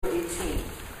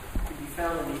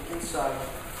found on the inside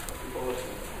of the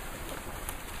bulletin.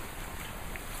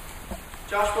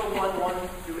 Joshua 1:1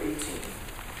 through 18.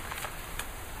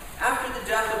 After the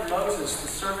death of Moses, the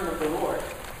servant of the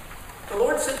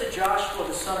Lord said to Joshua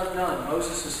the son of Nun,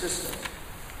 Moses' assistant,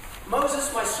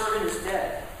 "Moses, my servant, is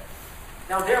dead.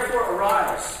 Now therefore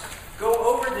arise, go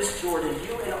over this Jordan,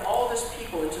 you and all this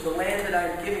people, into the land that I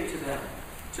am giving to them,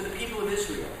 to the people of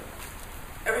Israel.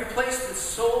 Every place the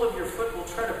sole of your foot will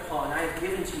tread upon, I have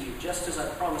given to you, just as I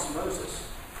promised Moses.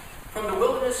 From the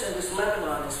wilderness and this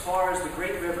Lebanon, as far as the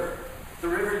great river, the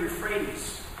river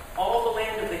Euphrates, all the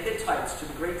land of the Hittites to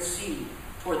the great sea,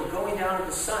 toward the going down of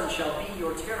the sun, shall be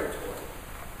your territory.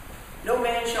 No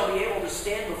man shall be able to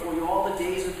stand before you all the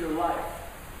days of your life.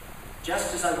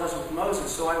 Just as I was with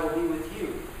Moses, so I will be with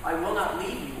you. I will not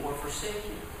leave you or forsake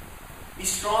you. Be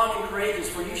strong and courageous,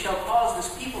 for you shall cause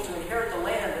this people to inherit the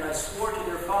land that I swore to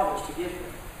their fathers to give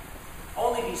them.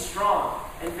 Only be strong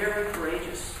and very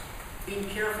courageous, being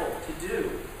careful to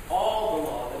do all the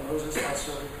law that Moses my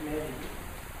servant commanded you.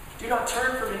 Do not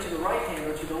turn from it to the right hand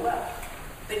or to the left,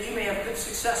 that you may have good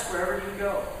success wherever you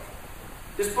go.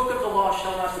 This book of the law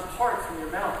shall not depart from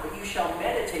your mouth, but you shall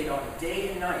meditate on it day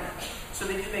and night, so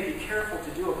that you may be careful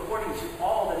to do according to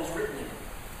all that is written in it.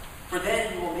 For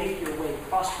then you will make your way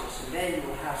prosperous, and then you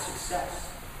will have success.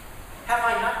 Have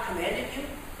I not commanded you?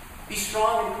 Be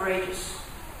strong and courageous.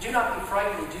 Do not be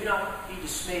frightened, and do not be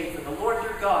dismayed, for the Lord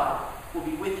your God will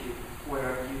be with you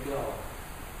wherever you go."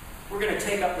 We're going to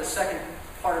take up the second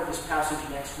part of this passage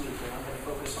next week, and I'm going to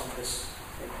focus on this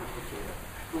in particular.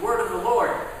 The word of the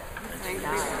Lord. Thank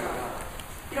God.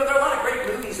 You know, there are a lot of great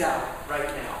movies out right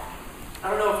now. I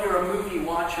don't know if you're a movie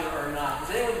watcher or not. Has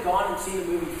anyone gone and seen the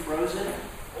movie Frozen?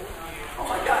 Oh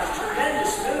my gosh,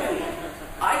 tremendous movie.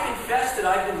 I confess that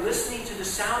I've been listening to the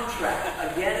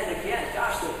soundtrack again and again.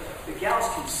 Gosh, the gals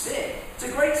can sing. It's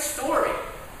a great story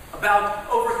about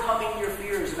overcoming your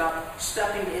fears, about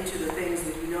stepping into the things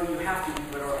that you know you have to do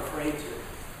but are afraid to.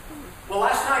 Well,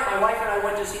 last night my wife and I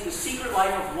went to see The Secret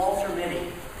Life of Walter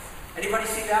Mitty. Anybody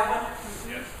see that one?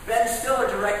 Yes. Ben Stiller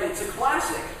directed. It's a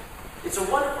classic. It's a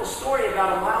wonderful story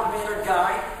about a mild-mannered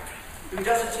guy who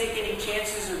doesn't take any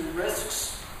chances and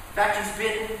risks. In fact, he's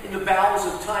been in the bowels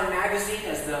of Time magazine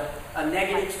as a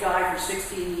negatives guy for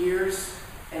 16 years,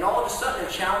 and all of a sudden a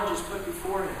challenge is put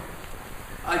before him.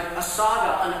 A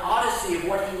saga, an odyssey of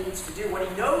what he needs to do, what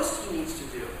he knows he needs to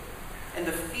do, and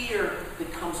the fear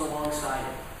that comes alongside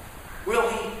it. Will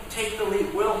he take the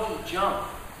leap? Will he jump?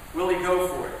 Will he go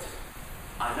for it?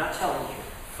 I'm not telling you.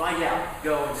 Find out.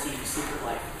 Go and see The Secret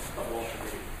Life of Walter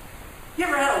Mitty. You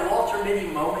ever had a Walter Mitty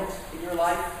moment in your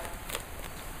life?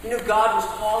 You know, God was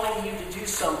calling you to do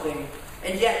something,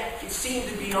 and yet it seemed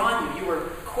to be on you. You were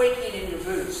quaking in your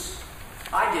boots.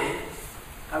 I did.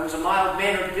 I was a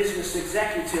mild-mannered business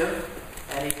executive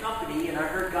at a company, and I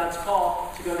heard God's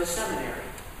call to go to seminary.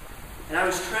 And I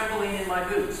was trembling in my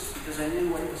boots because I knew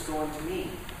what it was going to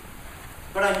mean.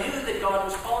 But I knew that God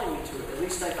was calling me to it. At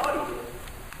least I thought he did.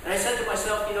 And I said to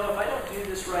myself, you know, if I don't do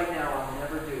this right now, I'll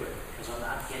never do it because I'm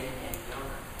not getting any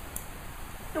younger.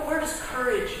 Now, where does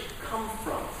courage come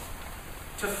from?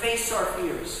 To face our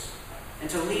fears and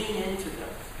to lean into them.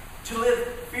 To live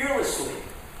fearlessly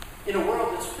in a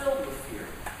world that's filled with fear.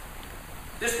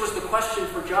 This was the question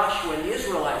for Joshua and the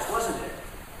Israelites, wasn't it?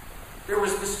 There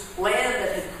was this land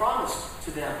that had promised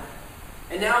to them.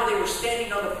 And now they were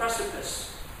standing on the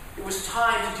precipice. It was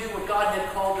time to do what God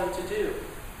had called them to do.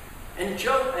 And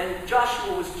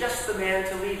Joshua was just the man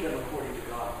to lead them according to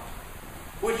God.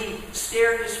 Would he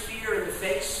stare his fear in the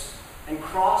face and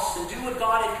cross and do what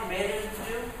God had commanded him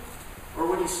to do? Or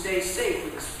would he stay safe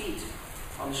with his feet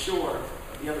on the shore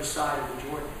of the other side of the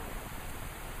Jordan?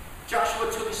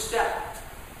 Joshua took a step,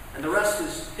 and the rest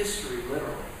is history,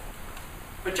 literally.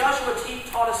 But Joshua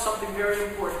taught us something very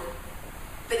important.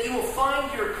 That you will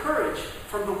find your courage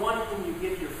from the one whom you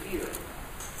give your fear.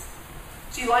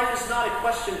 See, life is not a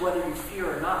question of whether you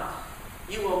fear or not.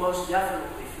 You will most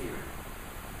definitely fear.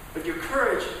 But your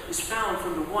courage is found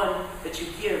from the one that you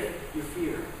give your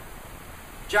fear.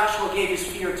 Joshua gave his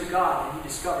fear to God, and he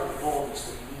discovered the boldness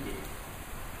that he needed.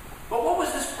 But what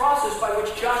was this process by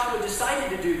which Joshua decided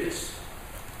to do this?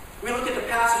 We look at the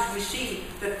passage, we see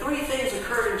that three things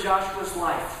occurred in Joshua's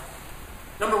life.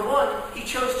 Number one, he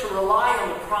chose to rely on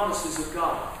the promises of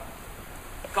God.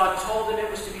 God told him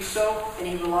it was to be so, and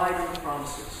he relied on the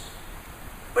promises.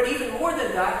 But even more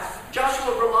than that,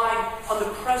 Joshua relied on the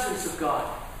presence of God.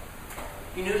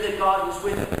 He knew that God was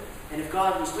with him, and if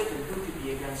God was with him, who could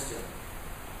be against him?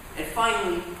 And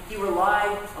finally, he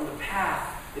relied on the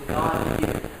path that God had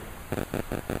given him.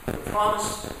 The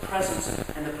promise, the presence,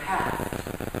 and the path.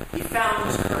 He found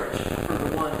his courage from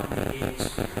the one who he gave his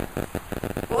fear.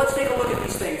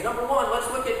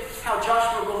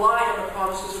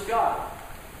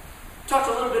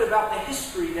 the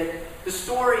history, the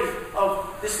story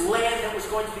of this land that was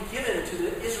going to be given to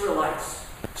the Israelites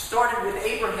started with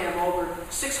Abraham over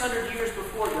 600 years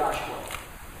before Joshua.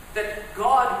 That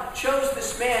God chose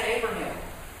this man, Abraham,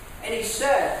 and he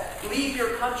said, leave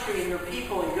your country and your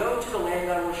people and go to the land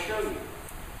that I will show you.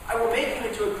 I will make you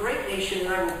into a great nation and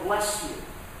I will bless you.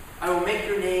 I will make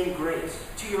your name great.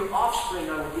 To your offspring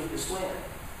I will give this land.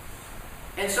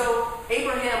 And so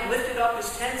Abraham lifted up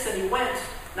his tents and he went,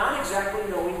 not exactly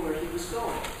knowing where he was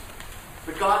going.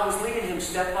 But God was leading him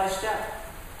step by step.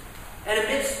 And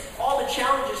amidst all the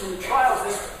challenges and the trials,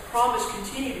 this promise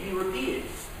continued to be repeated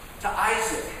to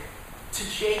Isaac, to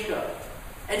Jacob,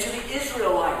 and to the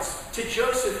Israelites, to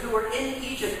Joseph, who were in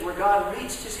Egypt, where God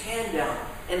reached his hand down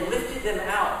and lifted them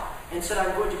out and said,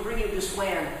 I'm going to bring you this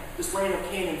land of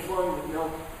Canaan flowing with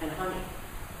milk and honey.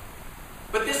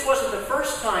 But this wasn't the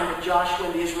first time that Joshua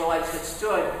and the Israelites had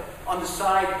stood on the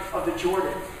side of the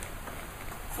Jordan.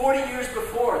 40 years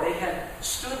before, they had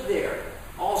stood there,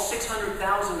 all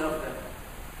 600,000 of them.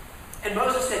 And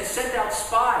Moses had sent out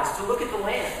spies to look at the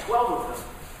land, 12 of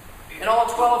them. And all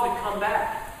 12 had come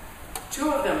back.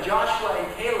 2 of them, Joshua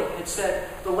and Caleb, had said,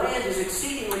 the land is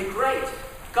exceedingly great.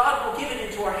 God will give it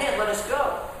into our hand. Let us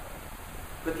go.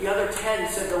 But the other 10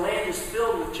 said, the land is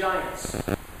filled with giants.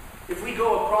 If we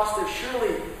go across there,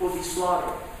 surely we'll be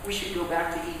slaughtered. We should go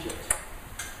back to Egypt.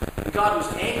 And God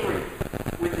was angry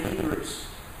with the Hebrews.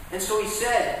 And so he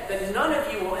said that none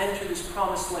of you will enter this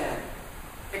promised land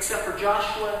except for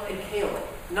Joshua and Caleb.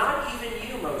 Not even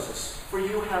you, Moses, for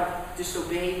you have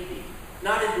disobeyed me.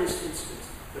 Not in this instance,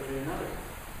 but in another.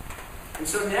 And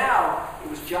so now it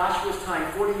was Joshua's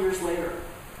time, 40 years later.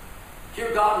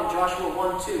 Hear God in Joshua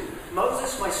 1:2.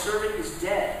 Moses, my servant, is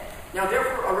dead. Now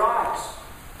therefore arise.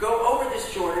 Go over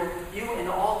this Jordan, you and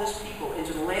all this people,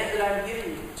 into the land that I am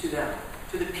giving to them,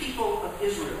 to the people of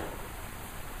Israel.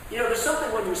 You know, there's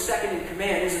something when you're second in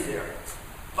command, isn't there?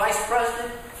 Vice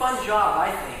president, fun job,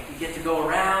 I think. You get to go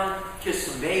around, kiss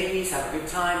some babies, have a good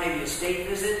time, maybe a state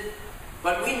visit.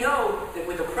 But we know that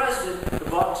with the president, the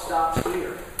buck stops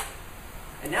here.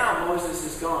 And now Moses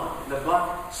is gone, and the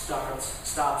buck stops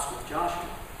with Joshua.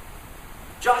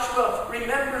 Joshua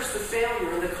remembers the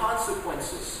failure and the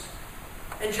consequences.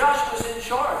 And Joshua's in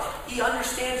charge. He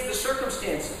understands the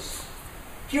circumstances.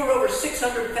 Here are over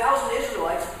 600,000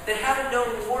 Israelites that haven't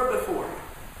known war before.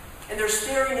 And they're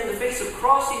staring in the face of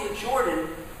crossing the Jordan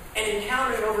and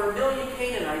encountering over 1 million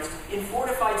Canaanites in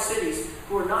fortified cities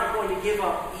who are not going to give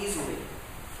up easily.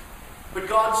 But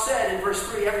God said in verse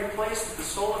 3, every place that the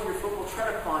sole of your foot will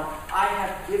tread upon, I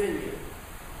have given you,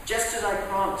 just as I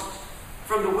promised.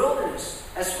 From the wilderness,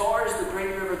 as far as the great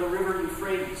river, the river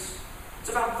Euphrates. It's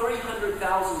about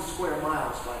 300,000 square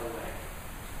miles, by the way.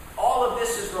 All of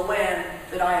this is the land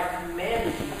that I have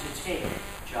commanded you to take,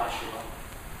 Joshua.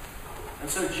 And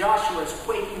so Joshua is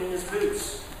quaking in his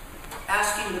boots,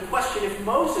 asking the question, if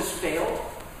Moses failed,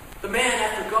 the man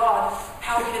after God,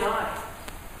 how can I?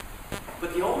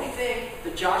 But the only thing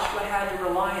that Joshua had to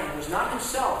rely on was not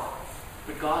himself,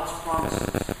 but God's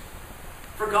promises.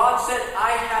 For God said,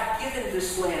 I have given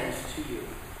this land to you.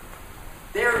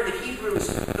 There in the Hebrew is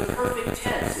the perfect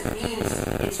tense. It means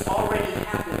it's already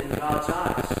happened in God's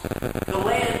eyes. The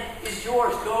land is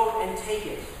yours. Go and take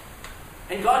it.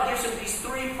 And God gives him these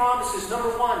 3 promises. Number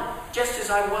 1, just as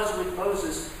I was with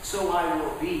Moses, so I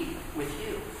will be with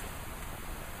you.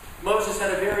 Moses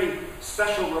had a very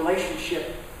special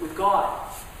relationship with God.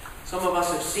 Some of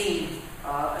us have seen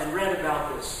and read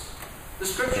about this. The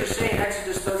scriptures say in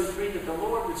Exodus 33 that the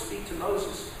Lord would speak to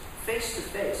Moses face to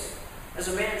face, as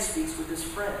a man speaks with his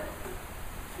friend.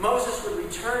 Moses would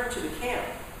return to the camp,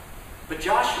 but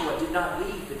Joshua did not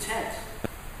leave the tent.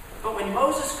 But when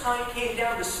Moses came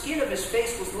down, the skin of his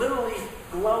face was literally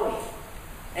glowing,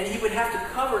 and he would have to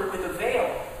cover it with a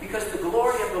veil because the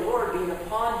glory of the Lord being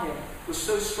upon him was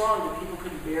so strong that people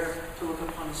couldn't bear to look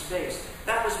upon his face.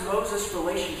 That was Moses'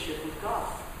 relationship with God.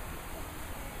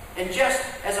 And just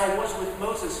as I was with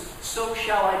Moses, so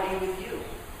shall I be with you.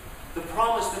 The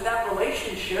promise that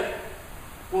relationship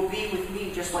will be with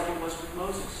me just like it was with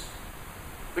Moses.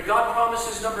 But God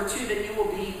promises, number 2, that you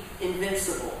will be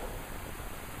invincible.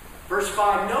 Verse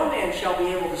 5, no man shall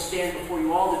be able to stand before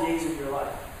you all the days of your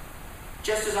life.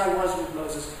 Just as I was with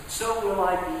Moses, so will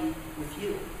I be with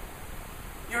you.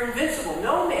 You're invincible.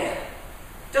 No man.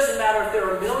 Doesn't matter if there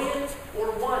are 1 million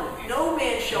or 1. No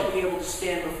man shall be able to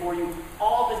stand before you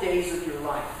all the days of your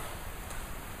life.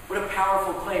 What a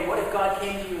powerful claim. What if God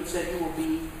came to you and said you will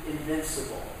be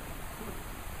invincible?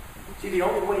 See, the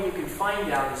only way you can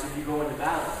find out is if you go into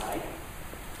battle, right?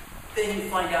 Then you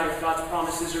find out if God's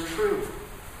promises are true.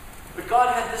 But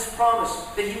God had this promise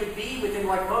that he would be with him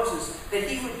like Moses, that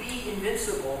he would be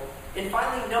invincible. And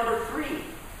finally, number 3,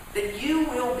 that you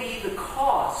will be the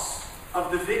cause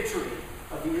of the victory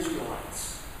of the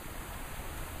Israelites.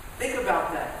 Think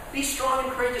about that. Be strong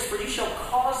and courageous, for you shall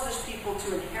cause this people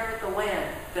to inherit the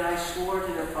land that I swore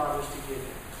to their fathers to give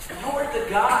them. You're the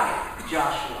guy,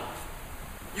 Joshua.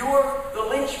 You're the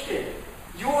linchpin.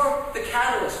 You're the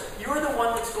catalyst. You're the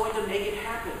one that's going to make it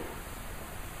happen.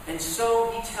 And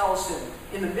so he tells him,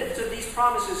 in the midst of these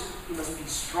promises, he must be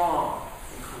strong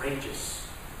and courageous.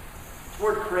 The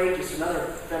word courageous,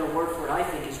 another better word for it, I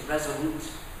think, is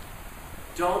resolute.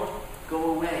 Don't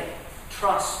go away.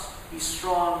 Trust. Be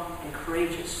strong and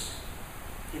courageous.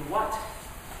 In what?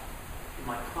 In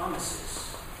my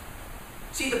promises.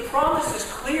 See, the promise is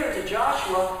clear to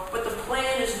Joshua, but the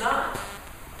plan is not.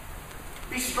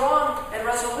 Be strong and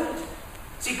resolute.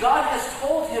 See, God has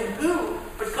told him who,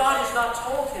 but God has not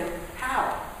told him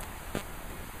how.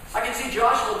 I can see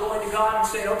Joshua going to God and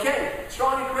saying, okay,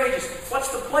 strong and courageous, what's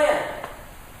the plan?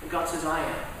 And God says, I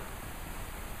am.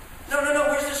 No,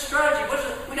 where's the strategy?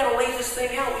 We got to lay this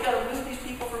thing out. We got to move these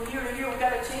people from here to here. We got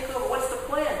to take over. What's the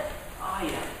plan? I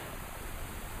am.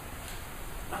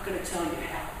 I'm not going to tell you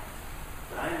how,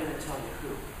 but I am going to tell you who.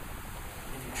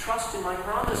 And if you trust in my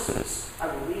promises, I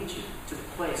will lead you to the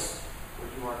place where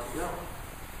you are to go.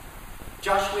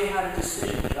 Joshua had a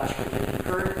decision. Joshua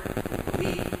heard, he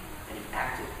believed, and he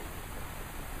acted.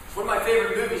 One of my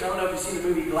favorite movies, I don't know if you've seen the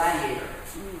movie Gladiator.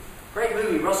 Great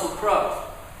movie, Russell Crowe.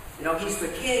 You know, he's the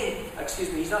king,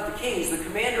 he's not the king, he's the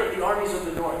commander of the armies of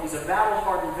the north. He's a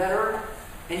battle-hardened veteran,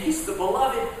 and he's the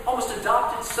beloved, almost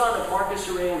adopted son of Marcus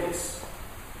Aurelius.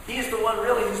 He is the one,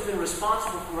 really, who's been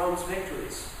responsible for Rome's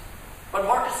victories. But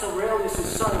Marcus Aurelius'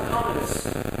 son, Commodus,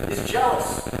 is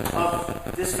jealous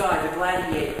of this guy, the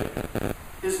gladiator.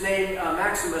 His name,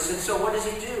 Maximus. And so what does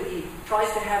he do? He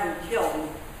tries to have him killed. And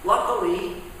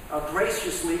luckily,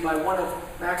 graciously, by one of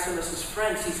Maximus'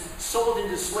 friends, he's sold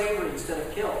into slavery instead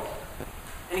of killed.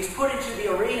 And he's put into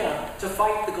the arena to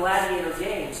fight the gladiator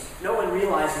games, no one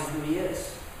realizing who he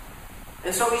is.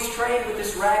 And so he's trained with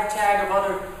this ragtag of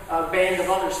other band of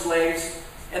other slaves,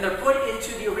 and they're put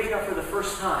into the arena for the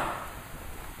first time.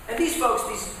 And these folks,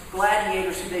 these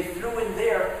gladiators who they threw in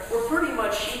there, were pretty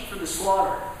much sheep for the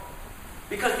slaughter.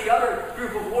 Because the other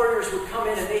group of warriors would come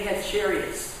in and they had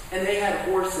chariots, and they had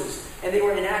horses, and they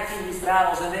were enacting these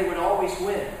battles, and they would always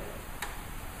win.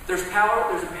 There's a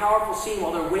powerful scene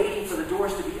while they're waiting for the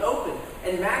doors to be opened,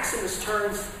 and Maximus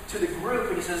turns to the group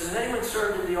and he says, has anyone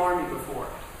served in the army before?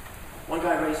 One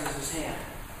guy raises his hand.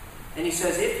 And he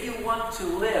says, if you want to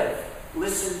live,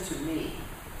 listen to me.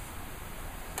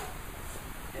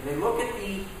 And they look at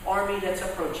the army that's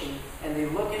approaching, and they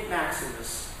look at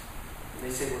Maximus, and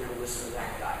they say, we're going to listen to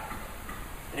that guy.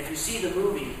 And if you see the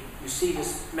movie, you see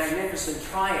this magnificent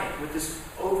triumph with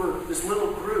this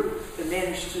little group that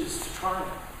managed to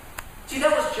triumph. See,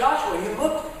 that was Joshua. He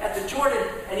looked at the Jordan,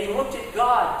 and he looked at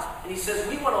God, and he says,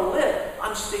 we want to live.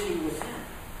 I'm sticking with him.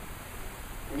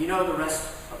 And you know the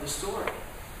rest of the story.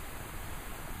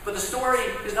 But the story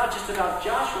is not just about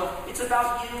Joshua, it's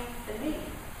about you and me.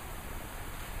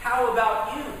 How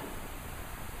about you?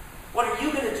 What are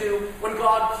you going to do when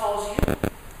God calls you?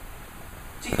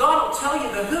 See, God will tell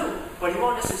you the who, but he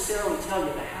won't necessarily tell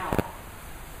you the how.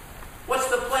 What's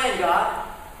the plan, God?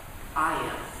 I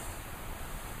am.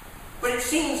 But it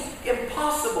seems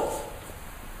impossible.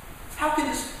 How can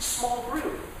this small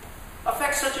group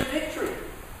affect such a victory?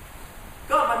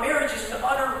 God, my marriage is in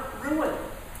utter ruin.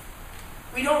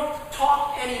 We don't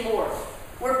talk anymore.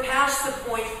 We're past the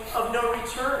point of no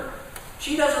return.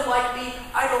 She doesn't like me.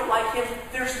 I don't like him.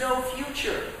 There's no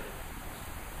future.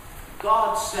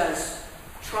 God says,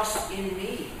 trust in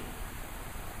me.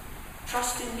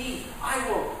 Trust in me. I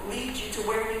will lead you to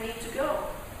where you need to go.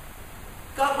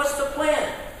 God, what's the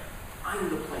plan? I'm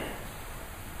the plan.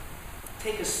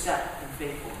 Take a step in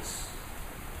faithfulness.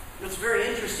 It's very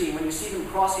interesting when you see them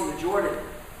crossing the Jordan.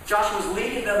 Joshua's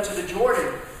leading them to the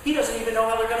Jordan. He doesn't even know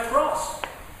how they're going to cross.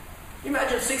 You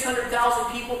imagine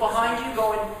 600,000 people behind you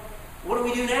going, what do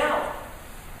we do now?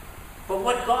 But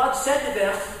what God said to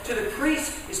them, to the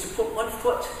priests, is to put one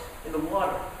foot in the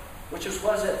water, which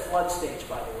was at flood stage,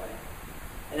 by the way.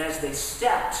 And as they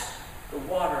stepped, the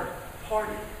water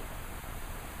parted.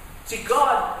 See,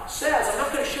 God says, I'm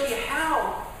not going to show you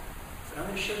how, but I'm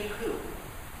going to show you who.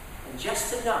 And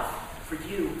just enough for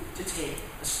you to take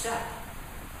a step.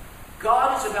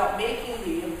 God is about making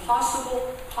the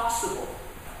impossible possible,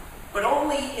 but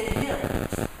only in Him.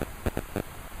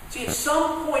 See, at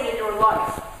some point in your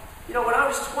life, when I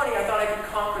was 20, I thought I could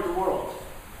conquer the world.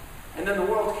 And then the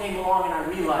world came along and I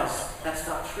realized that's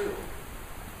not true.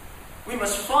 We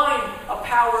must find a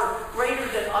power greater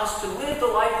than us to live the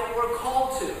life that we're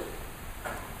called to.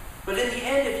 But in the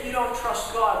end, if you don't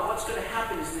trust God, what's going to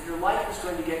happen is that your life is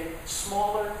going to get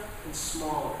smaller and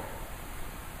smaller.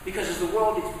 Because as the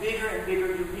world gets bigger and bigger,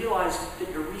 you realize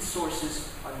that your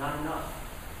resources are not enough.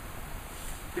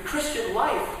 The Christian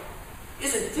life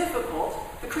isn't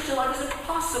difficult. The Christian life is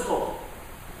impossible.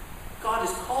 God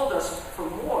has called us for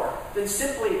more than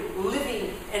simply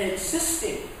living and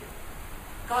existing.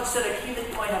 God said, I came that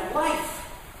you might have life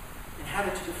and have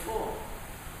it to the full.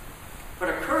 But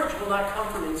our courage will not come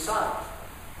from inside.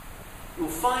 You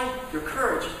will find your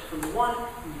courage from the one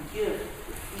who you give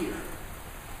with fear.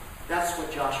 That's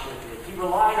what Joshua did. He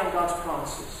relied on God's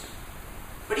promises.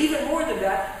 But even more than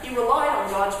that, he relied on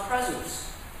God's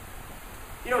presence.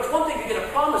 You know, it's one thing to get a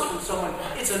promise from someone.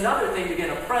 It's another thing to get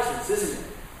a presence, isn't it?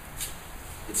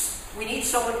 We need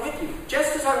someone with you.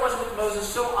 Just as I was with Moses,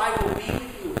 so I will be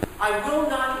with you. I will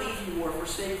not leave you or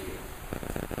forsake you.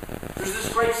 There's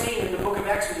this great scene in the book of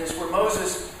Exodus where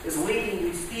Moses is leading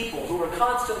these people who are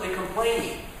constantly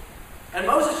complaining. And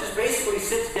Moses just basically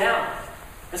sits down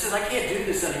and says, I can't do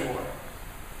this anymore.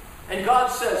 And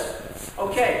God says,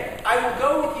 okay, I will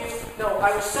go with you. No,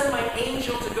 I will send my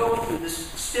angel to go with you, this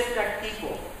stiff-necked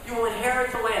people. You will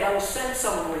inherit the land. I will send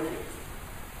someone with you.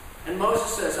 And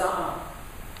Moses says,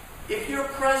 if your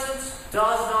presence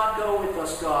does not go with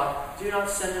us, God, do not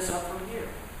send us up from here.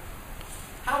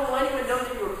 How will anyone know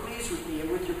that you are pleased with me and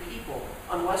with your people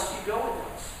unless you go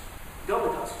with us? Go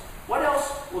with us. What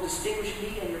else will distinguish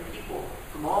me and your people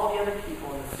from all the other people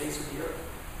on the face of the earth?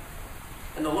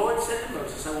 And the Lord said to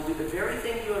Moses, I will do the very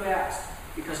thing you have asked,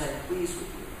 because I am pleased with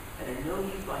you, and I know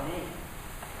you by name.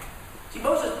 See,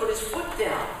 Moses put his foot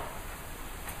down.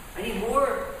 I need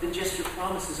more than just your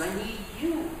promises. I need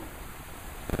you.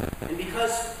 And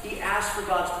because he asked for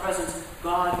God's presence,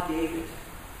 God gave it.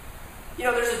 You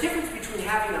know, there's a difference between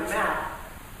having a map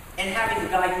and having the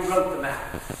guy who wrote the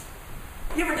map.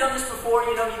 You ever done this before?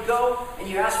 You know, you go and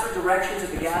you ask for directions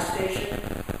at the gas station.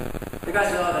 The guy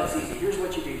says, oh, that's easy. Here's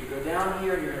what you do. You go down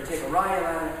here, you're going to take a right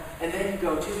around, and then you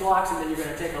go 2 blocks, and then you're going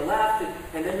to take a left,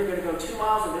 and then you're going to go 2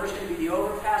 miles, and there's going to be the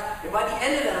overpass. And by the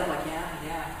end of that, I'm like,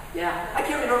 yeah. I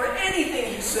can't remember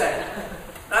anything he said.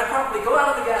 And I'd probably go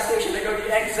out of the gas station and go the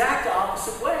exact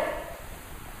opposite way.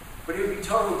 But it would be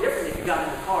totally different if you got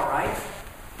in the car, right?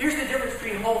 Here's the difference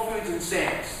between Whole Foods and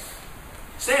Sam's.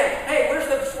 Sam, hey, where's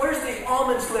the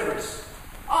almond slivers?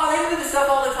 Oh, they do this stuff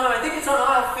all the time. I think it's on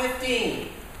aisle 15.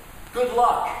 Good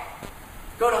luck.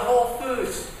 Go to Whole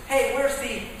Foods. Hey, where's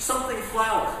the something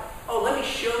flour? Oh, let me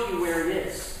show you where it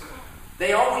is.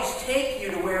 They always take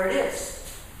you to where it is.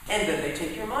 And then they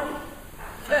take your money.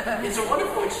 It's a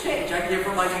wonderful exchange. I give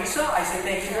her my Visa. I say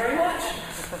thank you very much.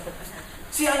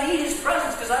 See, I need his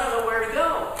presence because I don't know where to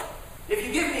go. If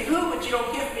you give me who, but you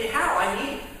don't give me how, I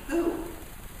need who.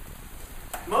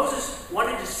 Moses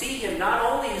wanted to see him, not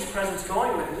only his presence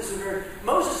going with him.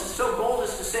 Moses is so bold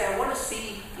as to say, I want to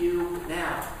see you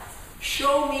now.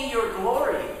 Show me your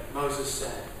glory, Moses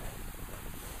said.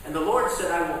 And the Lord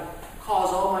said, I will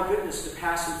cause all my goodness to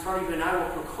pass in front of you, and I will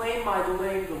proclaim my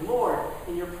name, the Lord,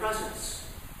 in your presence.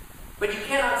 But you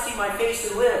cannot see my face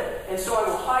and live, and so I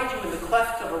will hide you in the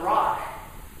cleft of a rock,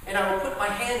 and I will put my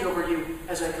hand over you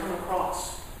as I come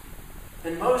across.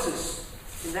 And Moses,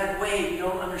 in that way, you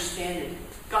don't understand it,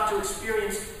 got to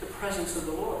experience the presence of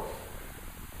the Lord.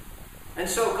 And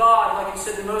so God, like he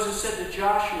said to Moses, said to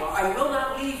Joshua, I will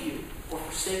not leave you or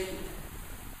forsake you.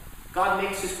 God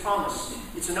makes his promise.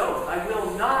 It's an oath. I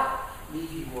will not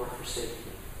leave you or forsake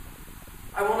you.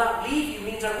 I will not leave you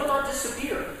means I will not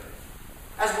disappear.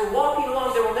 As we're walking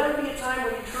along, there will never be a time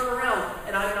when you turn around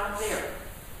and I'm not there.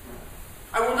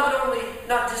 I will not only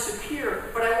not disappear,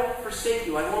 but I won't forsake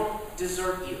you. I won't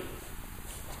desert you.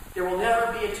 There will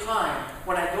never be a time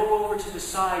when I go over to the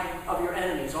side of your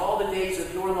enemies all the days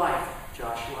of your life,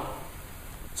 Joshua.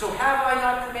 So have I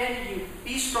not commanded you,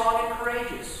 be strong and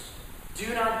courageous.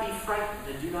 Do not be frightened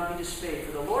and do not be dismayed,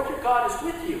 for the Lord your God is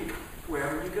with you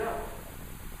wherever you go.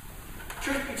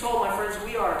 Truth be told, my friends,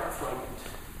 we are frightened.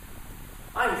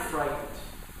 I'm frightened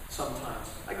sometimes.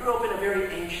 I grew up in a very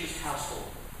anxious household.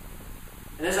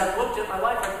 And as I've looked at my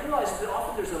life, I've realized that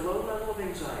often there's a low level of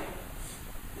anxiety.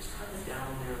 It's kind of down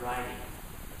there riding.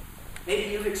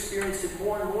 Maybe you've experienced it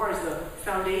more and more as the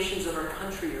foundations of our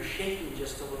country are shaking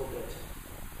just a little bit.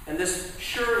 And this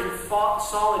sure and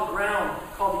solid ground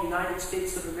called the United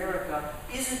States of America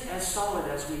isn't as solid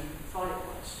as we thought it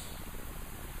was.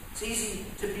 It's easy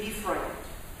to be frightened.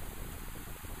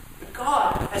 But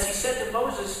God, as he said to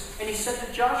Moses and he said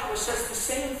to Joshua, says the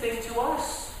same thing to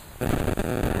us.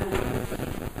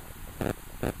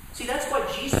 See, that's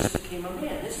why Jesus became a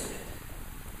man, isn't it?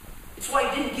 It's why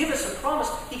he didn't give us a promise,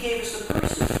 he gave us a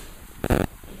person.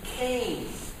 He came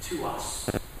to us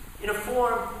in a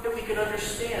form that we could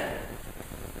understand.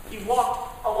 He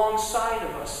walked alongside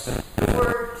of us. The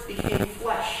Word became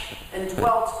flesh and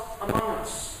dwelt among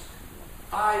us.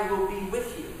 I will be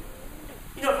with you.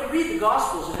 You know, if you read the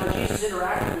Gospels and how Jesus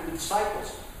interacted with the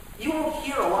disciples, you won't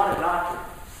hear a lot of doctrine.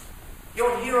 You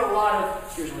won't hear a lot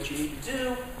of, here's what you need to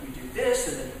do, you do this,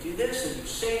 and then you do this, and you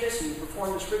say this, and you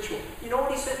perform this ritual. You know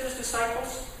what he said to his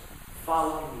disciples?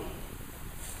 Follow me.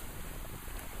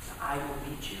 I will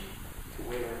lead you to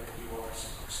where you are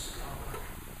supposed to go.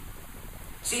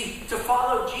 See, to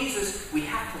follow Jesus, we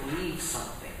have to leave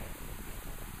something.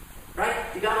 Right?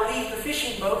 You got to leave the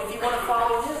fishing boat if you want to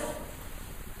follow him.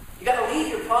 You got to leave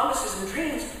your promises and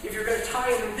dreams if you're going to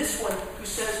tie him in this one who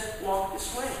says, walk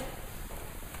this way.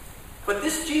 But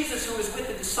this Jesus who was with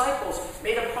the disciples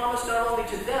made a promise not only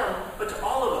to them, but to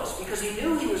all of us, because he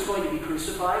knew he was going to be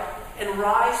crucified and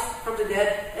rise from the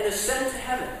dead and ascend to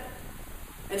heaven.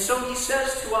 And so he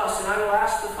says to us, and I will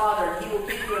ask the Father, and he will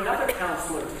give you another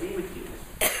counselor to be with you,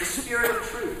 the Spirit of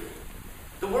truth.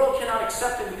 The world cannot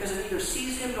accept him because it neither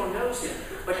sees him nor knows him,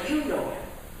 but you know him,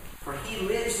 for he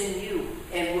lives in you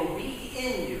and will be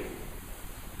in you.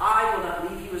 I will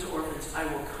not leave you as orphans. I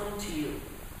will come to you.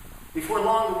 Before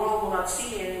long, the world will not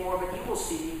see me anymore, but you will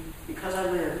see me. Because I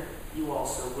live, you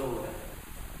also will live.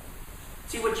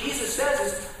 See, what Jesus says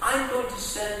is, I'm going to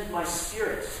send my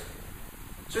Spirit.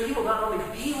 So he will not only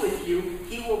be with you,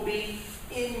 he will be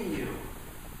in you.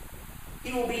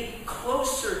 He will be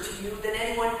closer to you than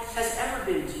anyone has ever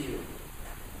been to you.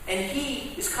 And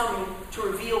he is coming to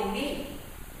reveal me.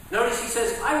 Notice he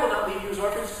says, I will not leave you as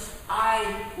orphans.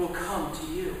 I will come to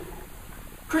you.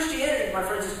 Christianity, my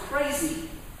friends, is crazy.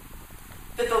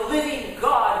 That the living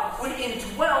God would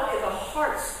indwell in the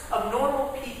hearts of normal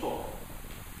people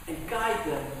and guide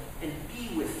them and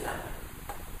be with them.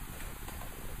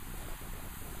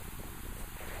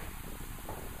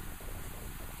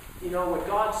 You know, what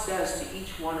God says to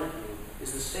each one of you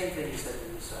is the same thing he said to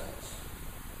the disciples.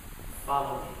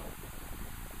 Follow me,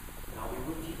 and I'll be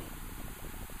with you.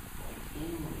 I'll be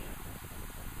in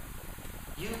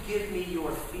you. You give me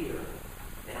your fear,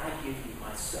 and I give you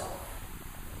myself.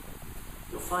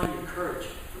 You'll find your courage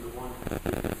for the one who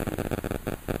gives you fear.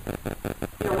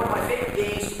 You know, one of my favorite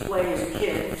games to play as a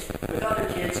kid with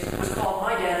other kids was called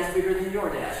My Dad is Bigger Than Your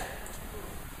Dad.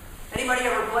 Anybody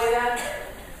ever play that?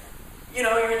 You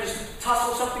know, you're in this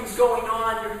tussle, something's going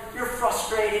on, you're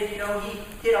frustrated, you know, he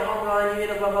hit a home run, you hit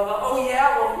a blah, blah, blah. Oh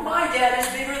yeah, well, my dad is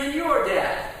bigger than your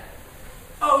dad.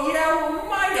 Oh yeah, well,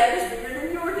 my dad is bigger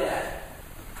than your dad.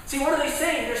 See, what are they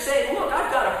saying? They're saying, look,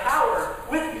 I've got a power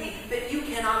with me that you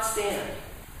cannot stand.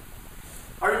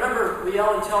 I remember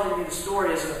Ellen telling me the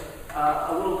story as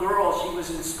a little girl. She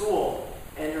was in school,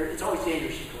 and it's always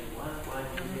dangerous. She's going, what?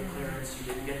 You didn't get clearance? You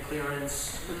didn't get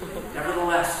clearance?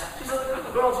 Nevertheless, she's a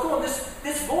little girl in school, and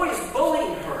this boy is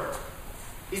bullying her.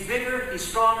 He's bigger, he's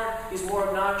stronger, he's more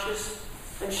obnoxious,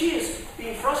 and she is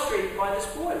being frustrated by this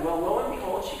boy. Well, lo and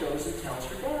behold, she goes and tells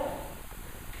her dad.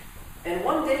 And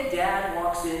one day, Dad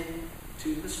walks in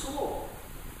to the school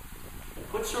and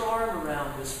puts her arm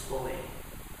around this bully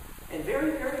and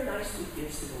very, very nicely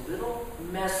gives him a little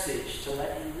message to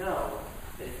let him know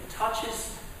that if he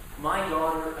touches my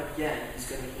daughter again, he's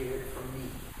going to hear it from me.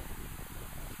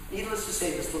 Needless to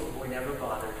say, this little boy never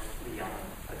bothered Ellen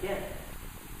again.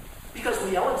 Because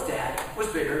Ellen's dad was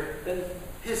bigger than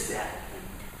his dad.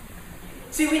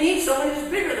 See, we need someone who's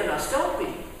bigger than us, don't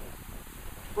we?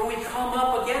 When we come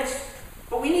up against,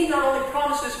 but we need not only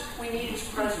promises, we need his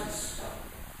presence.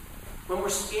 When we're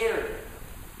scared,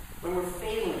 when we're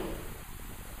failing.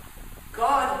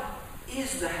 God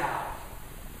is the how.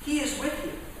 He is with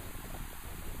you.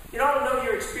 You know, I don't know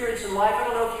your experience in life. I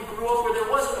don't know if you grew up where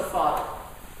there wasn't a father.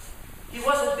 He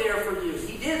wasn't there for you.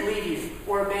 He did leave you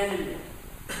or abandon you.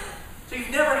 So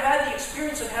you've never had the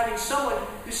experience of having someone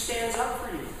who stands up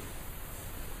for you.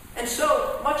 And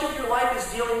so much of your life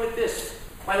is dealing with this.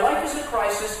 My life is a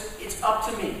crisis. It's up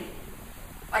to me.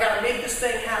 I got to make this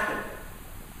thing happen.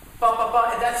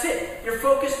 And that's it. You're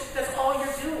focused. That's all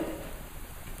you're doing.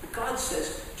 But God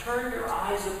says, turn your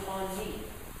eyes upon me.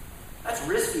 That's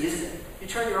risky, isn't it? You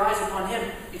turn your eyes upon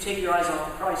him, you take your eyes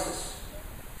off the crisis.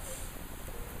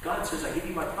 God says, I give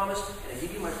you my promise and I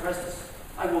give you my presence.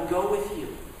 I will go with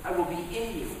you. I will be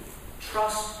in you.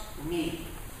 Trust me.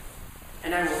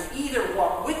 And I will either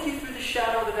walk with you through the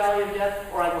shadow of the valley of death,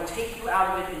 or I will take you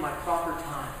out of it in my proper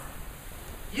time.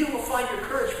 You will find your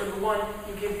courage from the one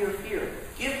you give your fear.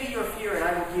 Give me your fear, and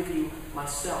I will give you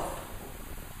myself.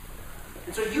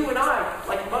 And so you and I,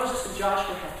 like Moses and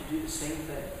Joshua, have to do the same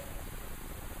thing.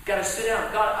 You've got to sit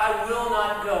down. God, I will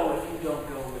not go if you don't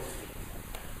go with me.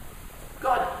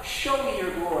 God, show me your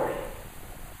glory.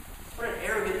 What an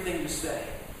arrogant thing to say.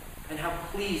 And how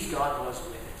pleased God was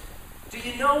with it. Do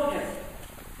you know him?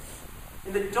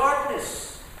 In the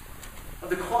darkness of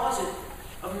the closet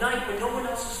of night when no one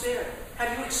else is there,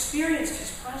 have you experienced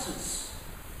his presence?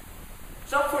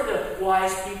 It's not for the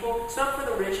wise people. It's not for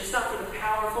the rich. It's not for the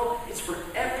powerful. It's for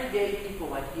everyday people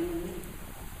like you and me.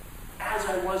 As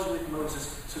I was with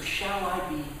Moses, so shall I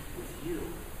be with you.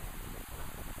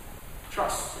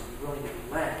 Trust and be willing to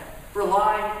be led.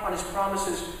 Rely on his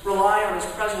promises. Rely on his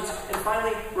presence. And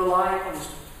finally, rely on his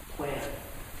plan.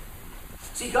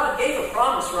 See, God gave a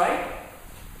promise, right?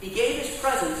 He gave his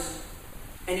presence,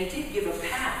 and he did give a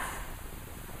path.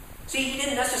 See, he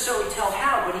didn't necessarily tell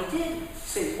how, but he did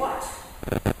say what.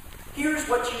 Here's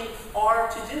what you are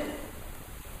to do.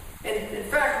 And in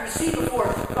fact, we see before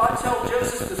God tells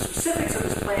Joseph the specifics of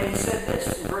his plan, he said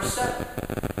this in verse 7.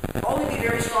 Only be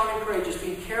very strong and courageous,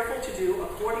 being careful to do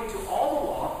according to all the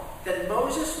law that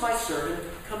Moses, my servant,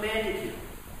 commanded you.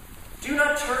 Do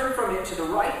not turn from it to the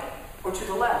right or to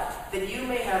the left, that you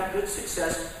may have good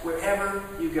success wherever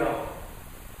you go.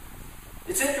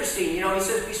 It's interesting, he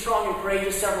says be strong and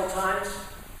courageous several times.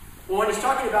 Well, when he's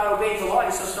talking about obeying the law,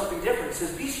 he says something different. He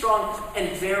says be strong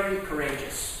and very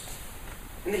courageous.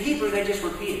 In the Hebrew, they just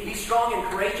repeat it. Be strong and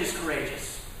courageous,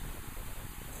 courageous.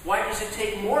 Why does it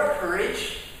take more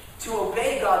courage to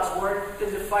obey God's word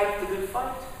than to fight the good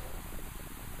fight?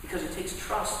 Because it takes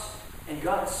trust and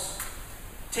guts.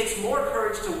 It takes more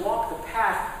courage to walk the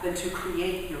path than to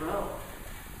create your own.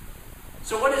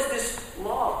 So what is this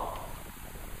law?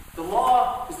 The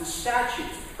law is the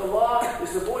statute. The law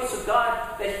is the voice of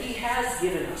God that he has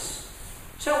given us.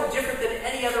 It's no different than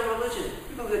any other religion.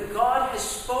 We believe that God has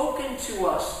spoken to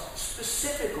us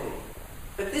specifically.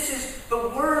 That this is the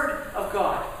Word of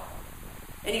God.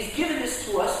 And he's given this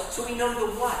to us so we know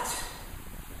the what.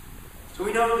 So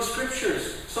we know the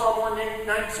Scriptures. Psalm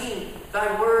 119,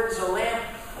 thy word is a lamp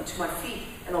unto my feet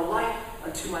and a light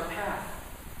unto my path.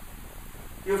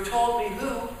 You have told me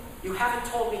who, you haven't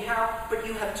told me how, but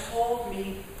you have told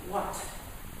me what.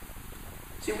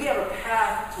 See, we have a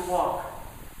path to walk.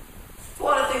 A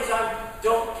lot of things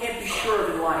can't be sure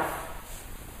of in life.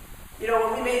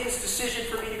 When we made this decision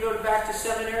for me to go back to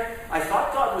seminary, I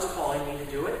thought God was calling me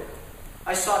to do it.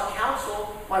 I sought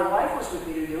counsel. My wife was with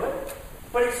me to do it.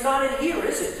 But it's not in here,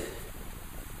 is it?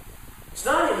 It's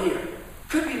not in here.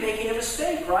 Could be making a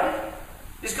mistake, right?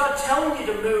 Is God telling you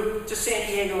to move to San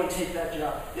Diego and take that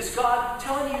job? Is God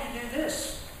telling you to do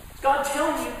this? Is God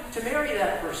telling you to marry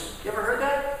that person? You ever heard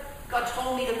that? God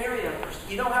told me to marry that person.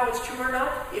 You know how it's true or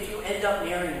not? If you end up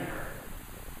marrying her.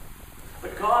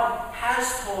 But God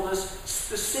has told us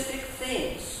specific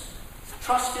things.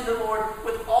 Trust in the Lord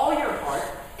with all your heart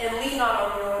and lean not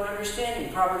on your own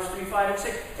understanding. Proverbs 3, 5, and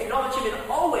 6. Acknowledge him in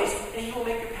all ways and he will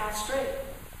make your path straight.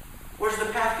 Where does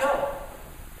the path go?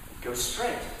 It goes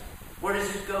straight. Where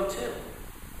does it go to?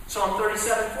 Psalm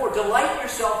 37, 4. Delight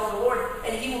yourself in the Lord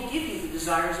and he will give you the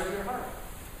desires of your heart.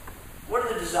 What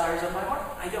are the desires of my heart?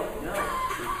 I don't know,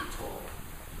 truth be told.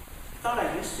 I thought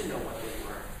I used to know what they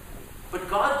were. But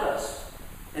God does.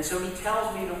 And so he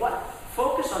tells me to what?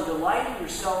 Focus on delighting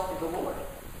yourself in the Lord.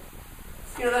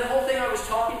 That whole thing I was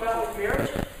talking about with marriage,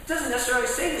 it doesn't necessarily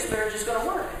say this marriage is going to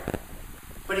work.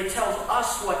 But it tells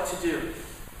us what to do.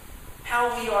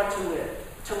 How we are to live.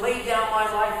 To lay down my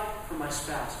life for my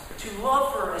spouse. To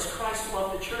love her as Christ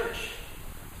loved the church.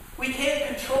 We can't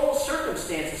control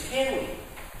circumstances, can we?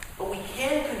 But we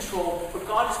can control what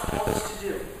God has called us to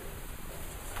do.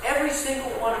 Every single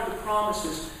one of the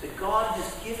promises that God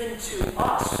has given to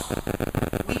us,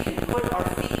 we can put our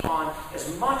feet on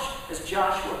as much as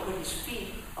Joshua put his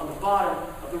feet on the bottom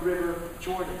of the river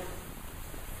Jordan.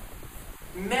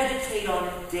 Meditate on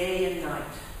it day and night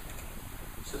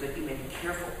so that you may be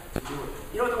careful to do it.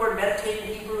 You know what the word meditate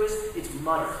in Hebrew is? It's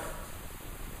mutter.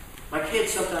 My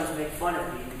kids sometimes make fun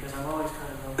of me because I'm always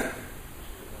kind of muttering.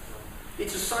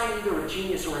 It's a sign either of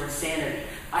genius or insanity.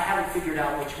 I haven't figured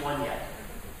out which one yet.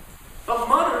 But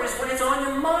mutter is when it's on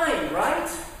your mind, right?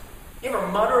 You ever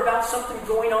mutter about something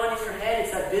going on in your head?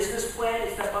 It's that business plan,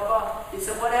 it's that blah, it's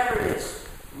that whatever it is.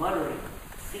 Muttering,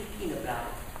 thinking about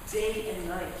it, day and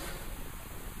night.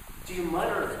 Do you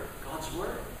mutter God's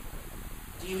word?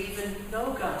 Do you even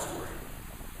know God's word?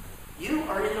 You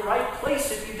are in the right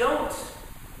place if you don't.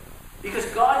 Because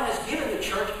God has given the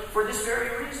church for this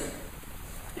very reason.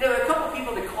 There are a couple of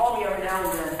people that call me every now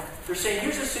and then. They're saying,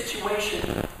 here's a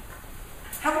situation.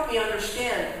 Help me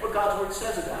understand what God's word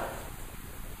says about it.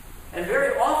 And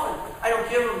very often, I don't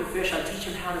give them the fish. I teach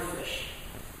them how to fish.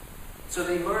 so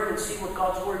they learn and see what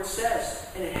God's Word says,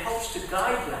 and it helps to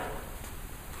guide them.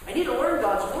 I need to learn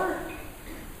God's Word.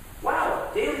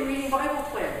 Wow, Daily Reading Bible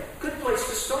Plan. Good place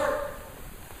to start.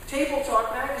 Table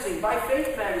Talk Magazine, By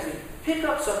Faith Magazine. Pick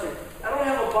up something. I don't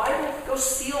have a Bible? Go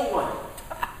steal one.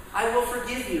 I will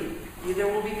forgive you. There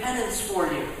will be penance for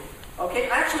you. Okay?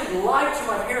 I actually lied to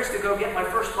my parents to go get my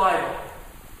first Bible.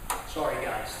 Sorry,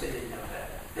 guys. They didn't know that.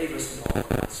 They listened to all of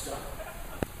that stuff.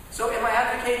 So, am I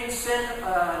advocating sin?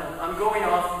 I'm going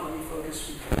off. Let me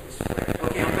focus.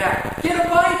 Okay, I'm back. Get a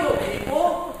Bible,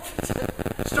 people!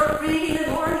 Start reading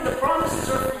and learning. The promises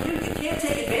are for you. You can't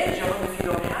take advantage of them if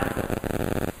you don't have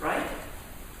them. Right?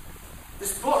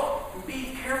 This book,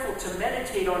 be careful to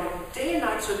meditate on it day and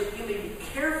night so that you may be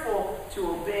careful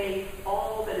to obey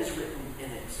all that is written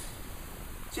in it.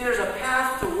 See, there's a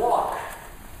path to walk,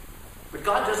 but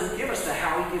God doesn't give us the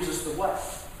how, He gives us the what.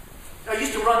 I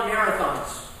used to run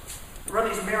marathons. Run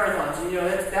these marathons, and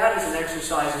that is an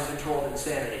exercise in controlled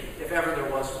insanity, if ever there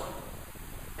was one.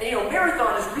 And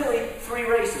marathon is really 3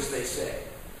 races, they say.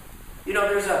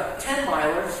 There's a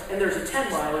 10-miler, and there's a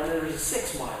 10-miler, and there's a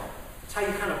 6-miler. That's how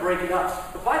you kind of break it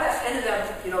up. But by the end of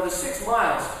that, the 6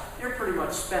 miles, you're pretty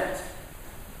much spent.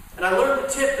 And I learned the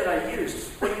tip that I used.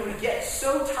 When you would get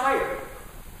so tired,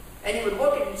 and you would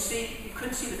look and you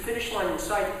couldn't see the finish line in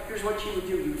sight, here's what you would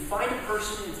do. You would find a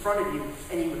person in front of you,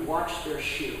 and you would watch their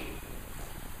shoe.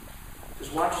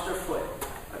 Just watch their foot.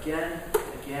 Again,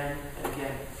 and again, and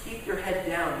again. Keep your head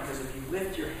down, because if you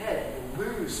lift your head, you'll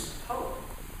lose hope.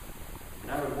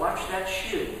 And I would watch that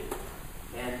shoe,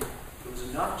 and it was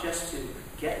enough just to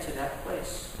get to that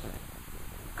place.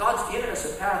 God's given us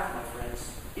a path, my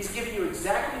friends. He's given you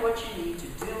exactly what you need to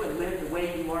do and live the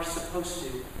way you are supposed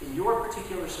to in your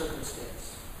particular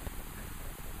circumstance.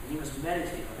 And you must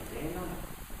meditate on it day and night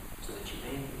so that you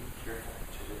may be careful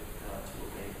to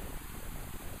obey it.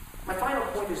 My final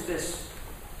point is this.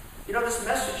 This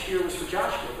message here was for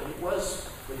Joshua, but it was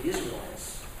for the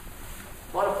Israelites.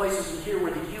 A lot of places in here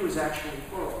where the you is actually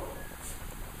plural.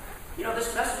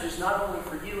 This message is not only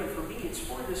for you and for me, it's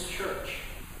for this church.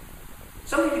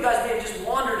 Some of you guys may have just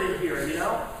wandered in here,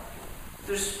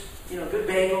 There's, good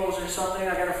bagels or something.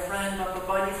 I got a friend up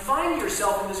above. You find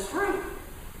yourself in this group.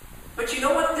 But you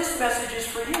know what? This message is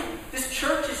for you. This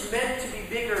church is meant to be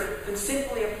bigger than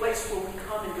simply a place where we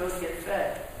come and go to get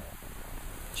fed.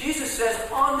 Jesus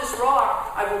says, on this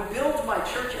rock I will build my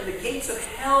church, and the gates of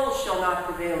hell shall not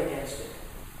prevail against it.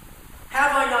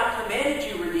 Have I not commanded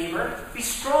you, Redeemer? Be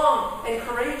strong and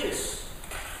courageous.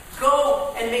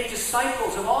 Go and make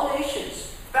disciples of all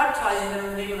nations, baptizing them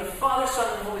in the name of the Father, Son,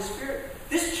 and Holy Spirit.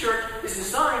 This church is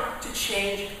designed to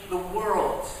change the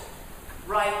world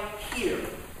right here,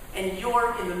 and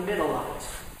you're in the middle of it.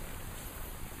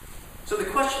 So the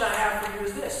question I have for you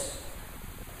is this.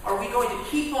 Are we going to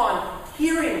keep on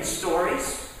hearing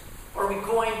stories, or are we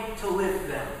going to live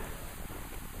them?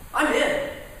 I'm in.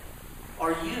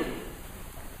 Are you?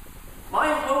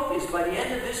 My hope is by the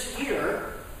end of this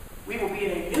year, we will be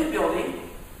in a new building,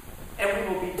 and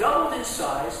we will be doubled in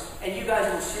size, and you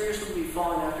guys will seriously be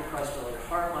following after Christ with your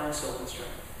heart, mind, soul, and strength.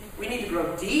 We need to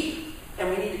grow deep, and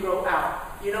we need to grow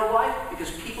out. You know why? Because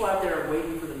people out there are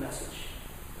waiting for the message.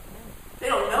 They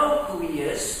don't know who He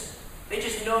is. They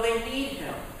just know they need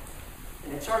Him.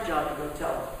 And it's our job to go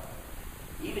tell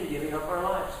them. Even giving up our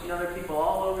lives. There are people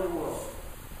all over the world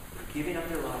who are giving up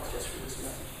their lives just for this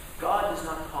message. God does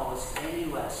not call us any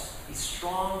less. He's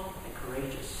strong and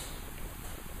courageous.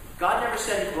 God never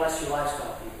said He'd bless your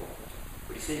lifestyle, people.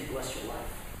 But He said He'd bless your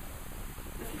life.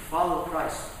 And if you follow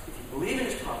Christ, if you believe in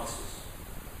His promises,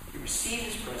 if you receive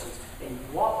His presence, and you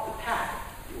walk the path,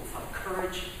 you will find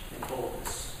courage and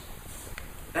boldness.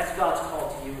 That's God's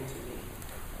call to you and to me.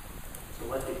 So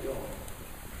let's get going.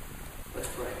 Let's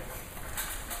pray.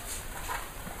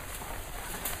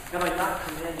 Have I not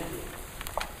commanded you?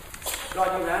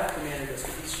 God, you have commanded us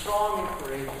to be strong and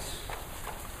courageous,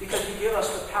 because you give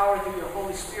us the power through your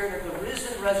Holy Spirit of the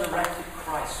risen, resurrected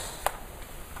Christ.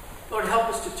 Lord, help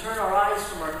us to turn our eyes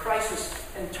from our crisis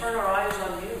and turn our eyes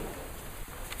on you.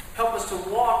 Help us to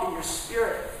walk in your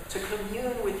Spirit, to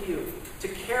commune with you, to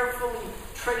carefully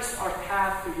trace our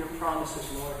path through your promises,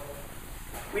 Lord.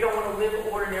 We don't want to live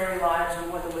ordinary lives. We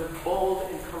want to live bold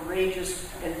and courageous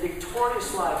and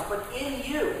victorious lives. But in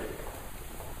you,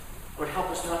 Lord, help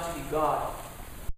us not to be God.